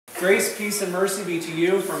Grace, peace, and mercy be to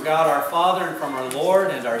you from God our Father and from our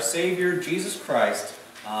Lord and our Savior, Jesus Christ.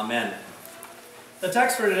 Amen. The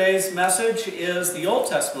text for today's message is the Old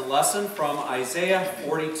Testament lesson from Isaiah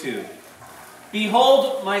 42.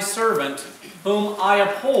 Behold my servant, whom I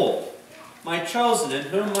uphold, my chosen, in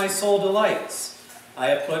whom my soul delights. I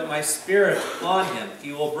have put my spirit upon him.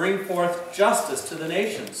 He will bring forth justice to the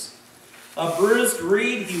nations. A bruised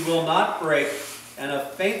reed he will not break, and a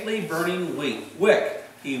faintly burning wick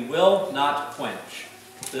he will not quench.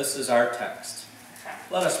 This is our text.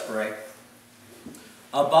 Let us pray.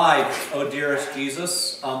 Abide, O dearest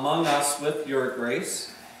Jesus, among us with your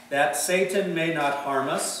grace, that Satan may not harm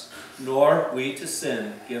us, nor we to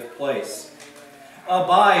sin give place.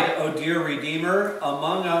 Abide, O dear Redeemer,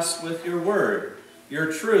 among us with your word,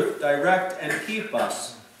 your truth direct and keep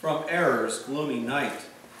us from error's gloomy night.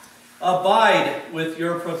 Abide with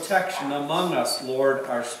your protection among us, Lord,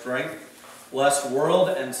 our strength, lest world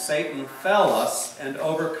and Satan fell us and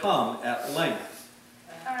overcome at length.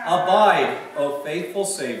 Abide, O faithful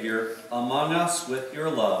Savior, among us with your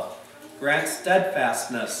love. Grant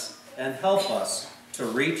steadfastness and help us to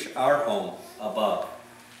reach our home above.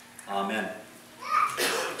 Amen.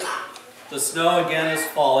 The snow again is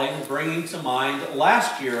falling, bringing to mind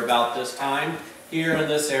last year about this time here in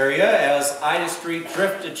this area as Ida Street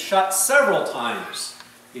drifted shut several times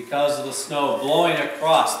because of the snow blowing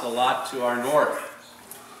across the lot to our north.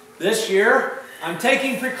 This year, I'm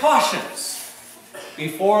taking precautions.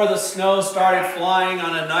 Before the snow started flying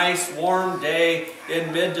on a nice warm day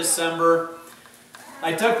in mid-December,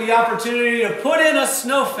 I took the opportunity to put in a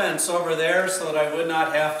snow fence over there so that I would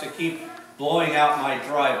not have to keep blowing out my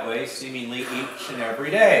driveway seemingly each and every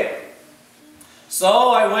day.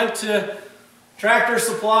 So I went to Tractor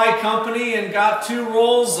Supply Company and got 2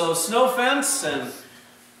 rolls of snow fence and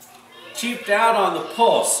cheaped out on the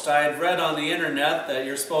post. I had read on the internet that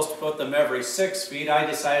you're supposed to put them every 6 feet. I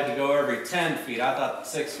decided to go every 10 feet. I thought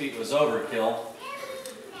 6 feet was overkill.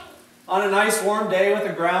 On a nice warm day with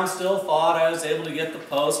the ground still thawed, I was able to get the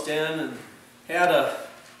post in and had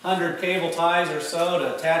 100 cable ties or so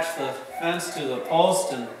to attach the fence to the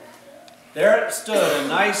post, and there it stood, a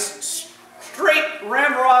nice straight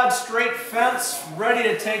ramrod straight fence ready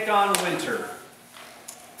to take on winter.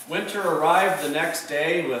 Winter arrived the next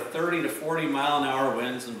day with 30 to 40 mile-an-hour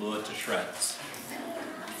winds and blew it to shreds.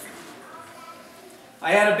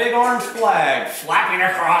 I had a big orange flag flapping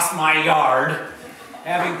across my yard,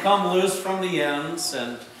 having come loose from the ends,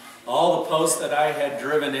 and all the posts that I had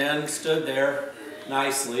driven in stood there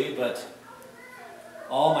nicely, but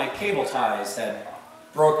all my cable ties had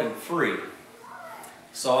broken free.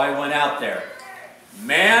 So I went out there.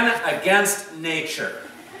 Man against nature.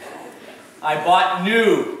 I bought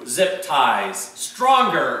new zip ties,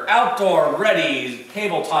 stronger, outdoor-ready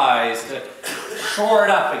cable ties to shore it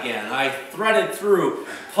up again. I threaded through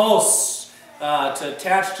posts to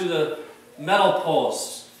attach to the metal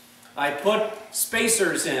posts. I put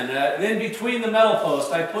spacers in. In between the metal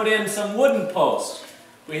posts, I put in some wooden posts.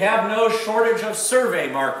 We have no shortage of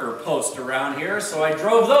survey marker posts around here, so I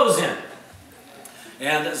drove those in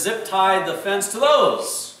and zip-tied the fence to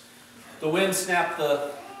those. The wind snapped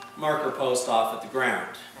the marker post off at the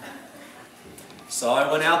ground. So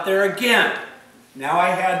I went out there again. Now I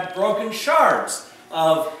had broken shards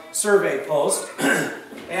of survey post,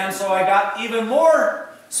 and so I got even more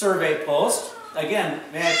survey post. Again,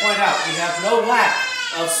 may I point out, we have no lack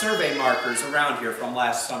of survey markers around here from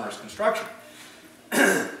last summer's construction.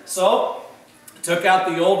 So, took out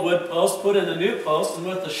the old wood post, put in the new post, and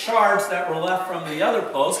with the shards that were left from the other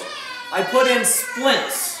post, I put in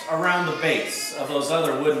splints around the base of those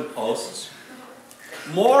other wooden posts.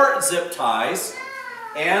 More zip ties,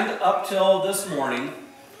 and up till this morning,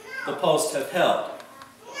 the posts have held.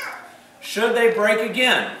 Should they break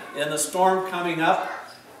again in the storm coming up,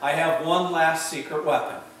 I have one last secret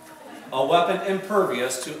weapon. A weapon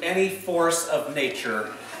impervious to any force of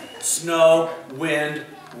nature, snow, wind,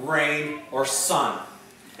 rain, or sun.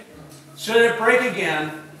 Should it break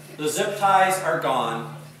again, the zip ties are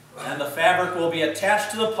gone, and the fabric will be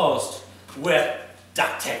attached to the post with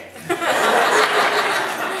duct tape.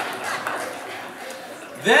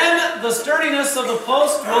 Then the sturdiness of the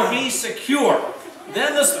post will be secure.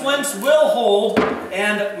 Then the splints will hold,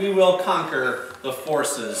 and we will conquer the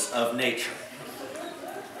forces of nature.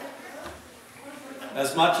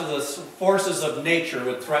 As much of the forces of nature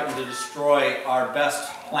would threaten to destroy our best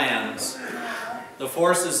plans, the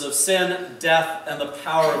forces of sin, death, and the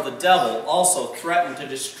power of the devil also threaten to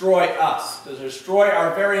destroy us, to destroy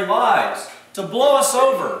our very lives, to blow us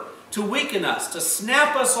over, to weaken us, to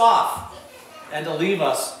snap us off, and to leave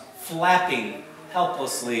us flapping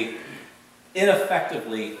helplessly,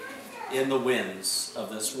 ineffectively in the winds of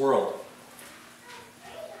this world.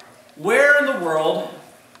 Where in the world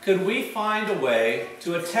could we find a way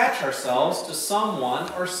to attach ourselves to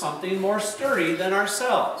someone or something more sturdy than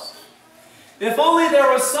ourselves? If only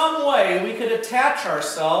there was some way we could attach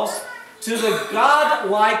ourselves to the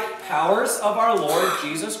God-like powers of our Lord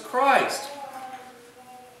Jesus Christ,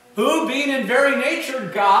 who, being in very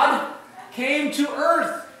nature God, came to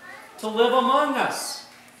earth to live among us,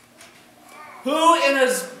 who in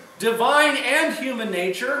his divine and human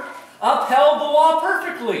nature upheld the law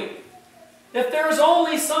perfectly. If there was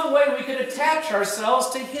only some way we could attach ourselves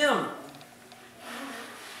to him,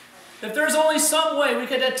 if there's only some way we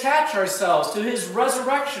could attach ourselves to his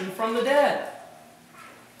resurrection from the dead,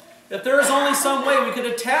 if there is only some way we could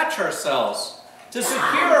attach ourselves to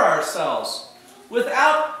secure ourselves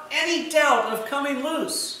without any doubt of coming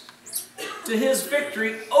loose to his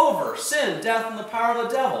victory over sin, death, and the power of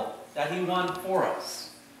the devil that he won for us.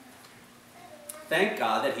 Thank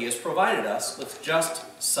God that he has provided us with just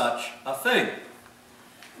such a thing.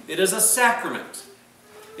 It is a sacrament.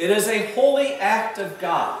 It is a holy act of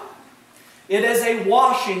God. It is a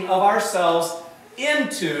washing of ourselves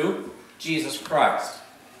into Jesus Christ.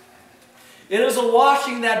 It is a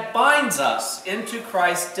washing that binds us into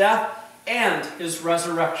Christ's death and his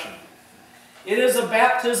resurrection. It is a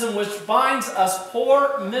baptism which binds us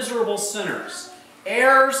poor, miserable sinners,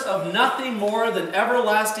 heirs of nothing more than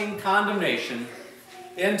everlasting condemnation,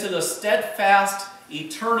 into the steadfast,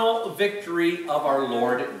 eternal victory of our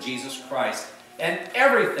Lord Jesus Christ and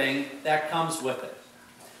everything that comes with it.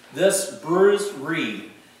 This bruised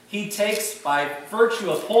reed he takes by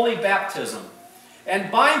virtue of holy baptism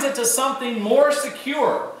and binds it to something more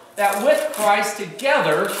secure, that with Christ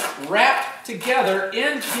together, wrapped together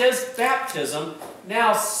in his baptism,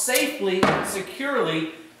 now safely and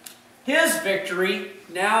securely, his victory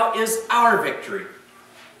now is our victory.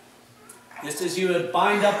 Just as you would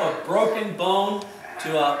bind up a broken bone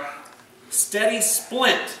to a steady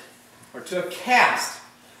splint or to a cast,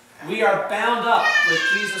 we are bound up with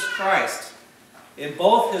Jesus Christ in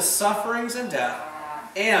both his sufferings and death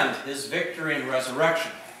and his victory and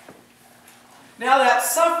resurrection. Now that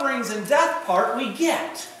sufferings and death part we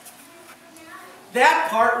get. That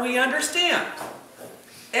part we understand.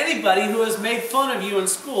 Anybody who has made fun of you in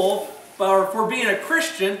school for being a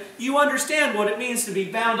Christian, you understand what it means to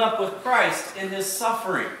be bound up with Christ in his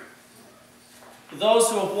suffering. Those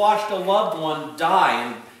who have watched a loved one die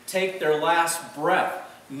and take their last breath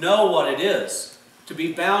know what it is to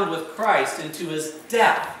be bound with Christ into his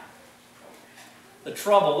death. The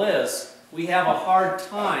trouble is, we have a hard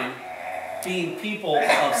time being people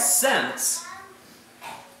of sense,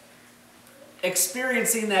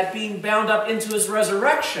 experiencing that being bound up into his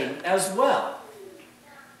resurrection as well.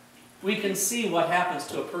 We can see what happens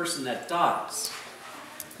to a person that dies.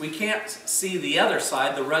 We can't see the other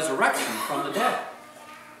side, the resurrection from the dead.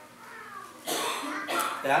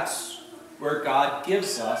 That's where God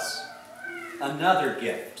gives us another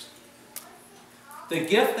gift. The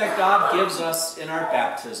gift that God gives us in our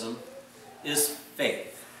baptism is faith.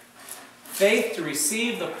 Faith to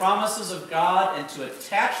receive the promises of God and to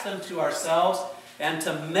attach them to ourselves and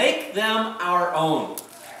to make them our own.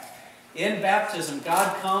 In baptism,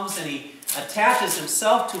 God comes and he attaches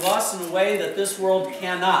himself to us in a way that this world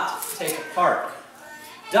cannot take apart.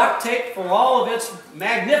 Duct tape, for all of its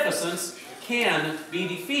magnificence, can be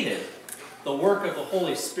defeated. The work of the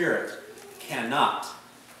Holy Spirit cannot.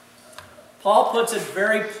 Paul puts it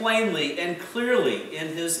very plainly and clearly in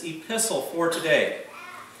his epistle for today.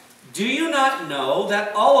 Do you not know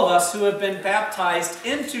that all of us who have been baptized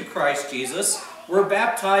into Christ Jesus were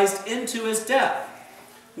baptized into his death?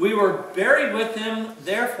 We were buried with him,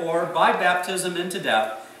 therefore, by baptism into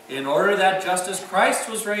death, in order that just as Christ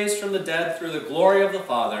was raised from the dead through the glory of the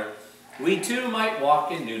Father, we too might walk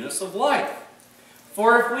in newness of life.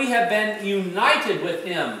 For if we have been united with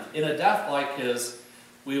him in a death like his,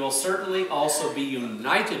 we will certainly also be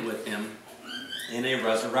united with him in a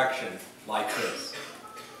resurrection like his.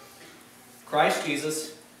 Christ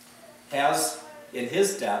Jesus has, in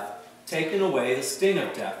his death, taken away the sting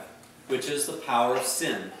of death, which is the power of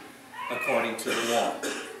sin, according to the law.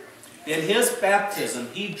 In his baptism,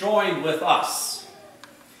 he joined with us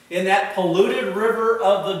in that polluted river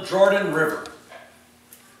of the Jordan River,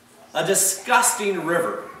 a disgusting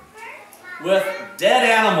river with dead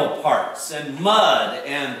animal parts and mud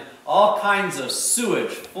and all kinds of sewage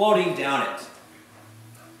floating down it.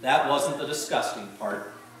 That wasn't the disgusting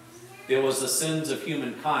part. It was the sins of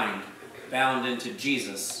humankind bound into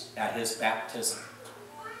Jesus at his baptism.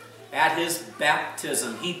 At his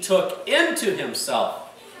baptism, he took into himself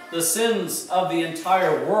the sins of the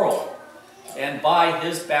entire world, And by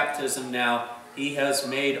his baptism now, he has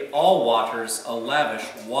made all waters a lavish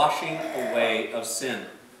washing away of sin.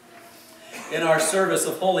 In our service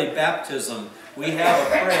of holy baptism, we have a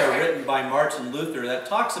prayer written by Martin Luther that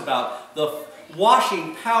talks about the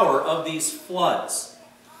washing power of these floods.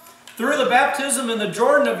 Through the baptism in the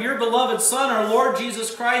Jordan of your beloved Son, our Lord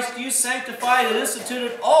Jesus Christ, you sanctified and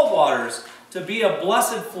instituted all waters to be a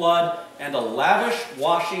blessed flood and a lavish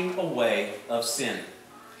washing away of sin.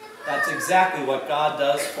 That's exactly what God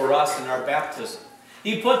does for us in our baptism.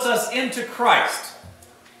 He puts us into Christ,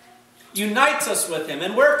 unites us with him,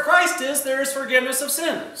 and where Christ is, there is forgiveness of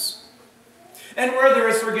sins. And where there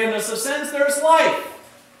is forgiveness of sins, there is life.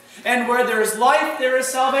 And where there is life, there is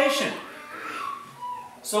salvation.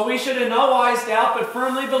 So we should in no wise doubt, but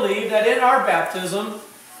firmly believe that in our baptism,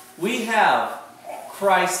 we have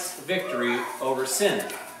Christ's victory over sin.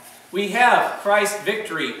 We have Christ's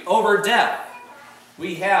victory over death.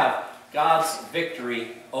 We have God's victory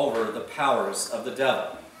over the powers of the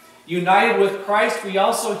devil. United with Christ, we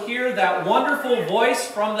also hear that wonderful voice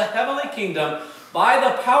from the heavenly kingdom by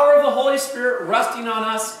the power of the Holy Spirit resting on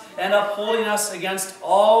us and upholding us against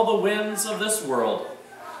all the winds of this world.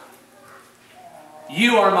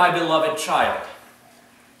 You are my beloved child.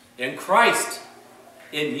 In Christ,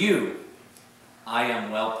 in you, I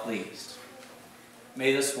am well pleased.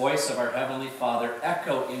 May this voice of our Heavenly Father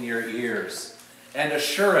echo in your ears and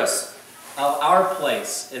assure us of our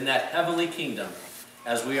place in that heavenly kingdom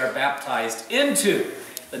as we are baptized into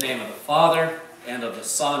the name of the Father, and of the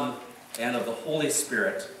Son, and of the Holy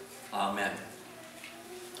Spirit. Amen.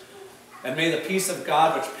 And may the peace of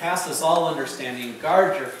God, which passes all understanding,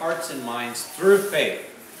 guard your hearts and minds through faith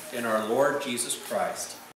in our Lord Jesus Christ.